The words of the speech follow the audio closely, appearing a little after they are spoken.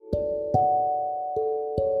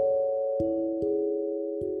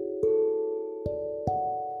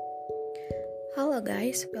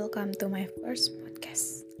guys, welcome to my first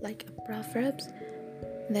podcast. Like a proverb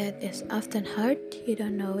that is often heard, you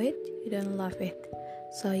don't know it, you don't love it.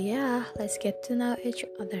 So yeah, let's get to know each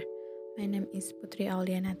other. My name is Putri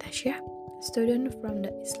Aulia Natasya, a student from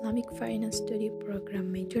the Islamic Finance Study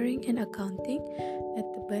Program majoring in accounting at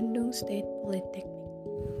the Bandung State Polytechnic.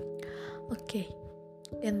 Okay,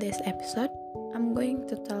 in this episode, I'm going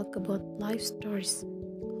to talk about life stories,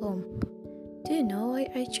 home. Do you know why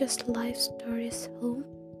I chose life stories home?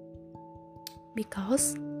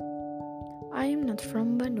 Because I am not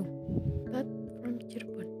from Bandung, but from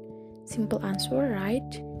Cirebon. Simple answer, right?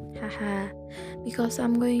 Haha. Because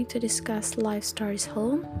I'm going to discuss life stories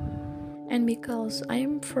home, and because I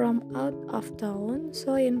am from out of town,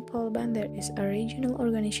 so in Polban there is a regional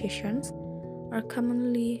organizations, are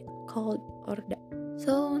commonly called Orda.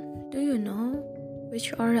 So, do you know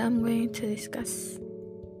which Orda I'm going to discuss?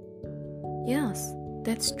 Yes,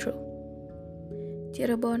 that's true.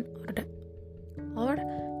 Cirebon Orda or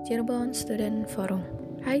Cirebon Student Forum.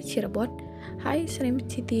 Hi Cirebon. Hi Shrimp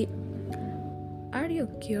City. Are you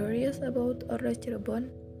curious about Orda Cirebon,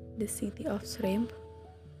 the city of shrimp?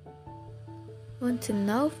 Want to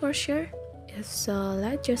know for sure? If so,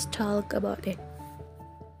 let's just talk about it.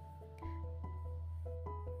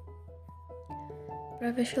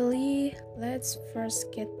 Previously, let's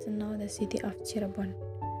first get to know the city of Cirebon.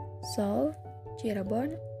 So,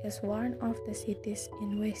 Cirebon is one of the cities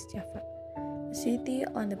in West Java, a city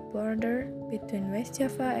on the border between West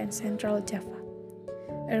Java and Central Java.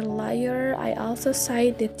 Earlier, I also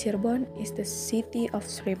said that Cirebon is the city of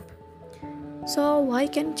shrimp. So, why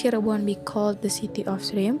can Cirebon be called the city of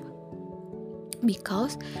shrimp?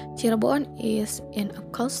 Because Cirebon is in a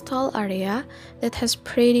coastal area that has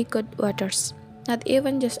pretty good waters, not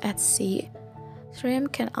even just at sea.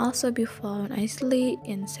 Shrimp can also be found easily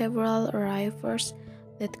in several rivers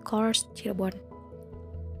that course Cirebon.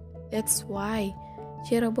 That's why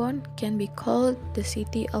Cirebon can be called the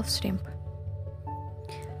city of shrimp.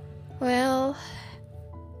 Well,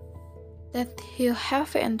 that you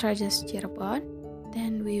have introduced Cirebon,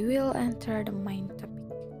 then we will enter the main topic.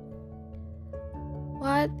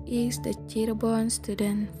 What is the Cirebon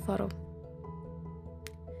Student Forum?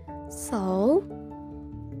 So,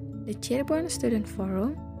 the Cirebon Student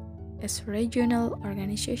Forum is a regional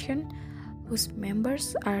organization whose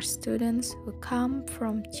members are students who come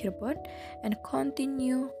from Cirebon and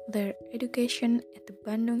continue their education at the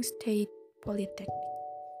Bandung State Polytechnic.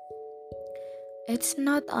 It's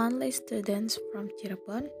not only students from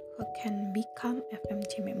Cirebon who can become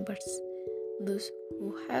FMC members. Those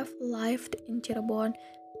who have lived in Cirebon,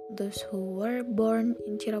 those who were born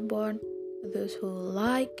in Cirebon, those who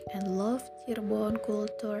like and love Cirebon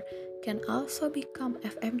culture can also become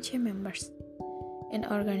FMC members. In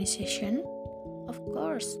organization, of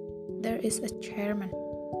course, there is a chairman.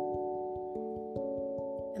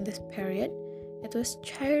 In this period, it was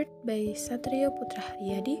chaired by Satrio Putra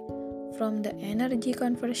from the Energy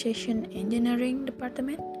Conservation Engineering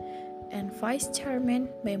Department and vice chairman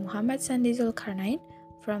by Muhammad Sandi Zulkarnain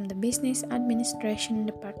from the Business Administration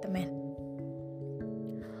Department.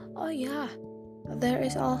 Oh yeah, there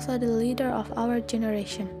is also the leader of our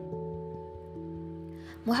generation,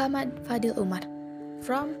 Muhammad Fadil Umar,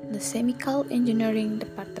 from the Chemical Engineering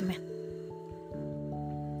Department.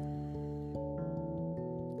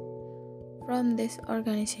 From this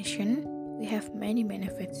organization, we have many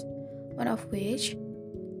benefits, one of which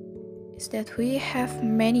is that we have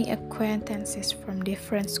many acquaintances from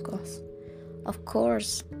different schools, of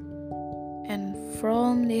course, and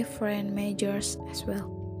from different majors as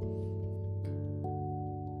well.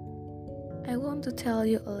 I want to tell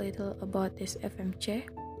you a little about this FMC.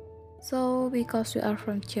 So, because we are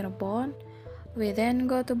from Cirebon, we then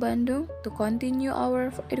go to Bandung to continue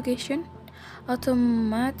our education.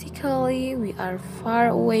 Automatically, we are far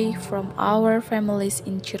away from our families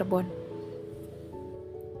in Cirebon.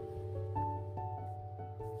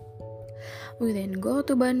 We then go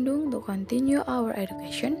to Bandung to continue our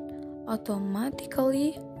education.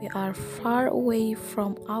 Automatically, we are far away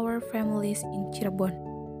from our families in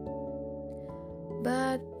Cirebon.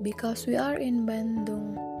 But because we are in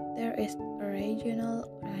Bandung, there is a regional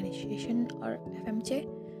organization or FMC,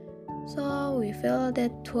 so we feel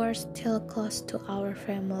that we're still close to our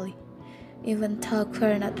family, even though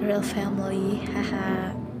we're not real family,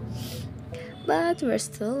 haha. But we're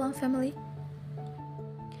still one family.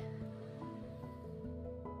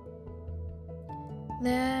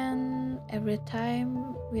 Then every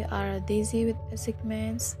time we are dizzy with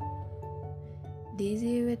assignments,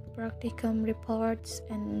 dizzy with practicum reports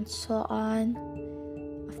and so on,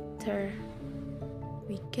 after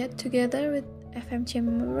we get together with FMC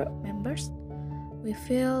members, We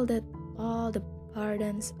feel that all the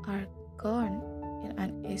burdens are gone in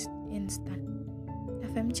an instant.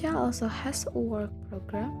 FMC also has a work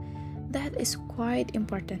program that is quite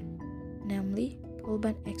important, namely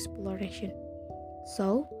urban exploration.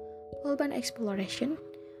 So, urban exploration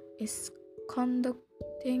is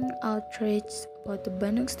conducting outreach about the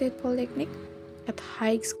Bandung State Polytechnic at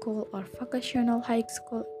high school or vocational high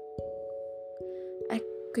school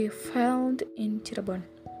equivalent in Cirebon.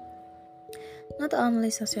 Not only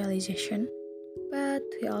socialization, but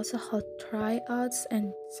we also hold tryouts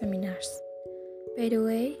and seminars. By the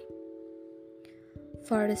way,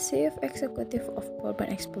 for the Chief Executive of Urban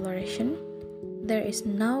Exploration, there is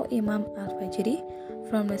now Imam Al-Fajri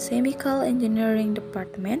from the Chemical Engineering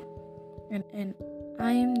Department, and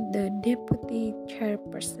I'm the Deputy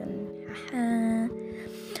Chairperson.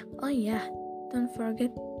 Oh yeah, don't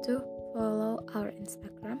forget to follow our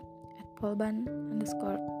Instagram at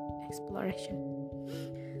polban_exploration.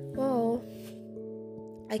 Wow,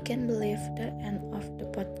 I can't believe the end of the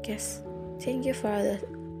podcast. Thank you for all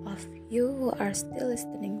of you who are still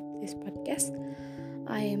listening to this podcast.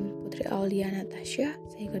 I am Putri Aulia Natasya.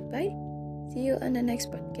 Say goodbye. See you on the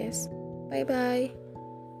next podcast. Bye bye.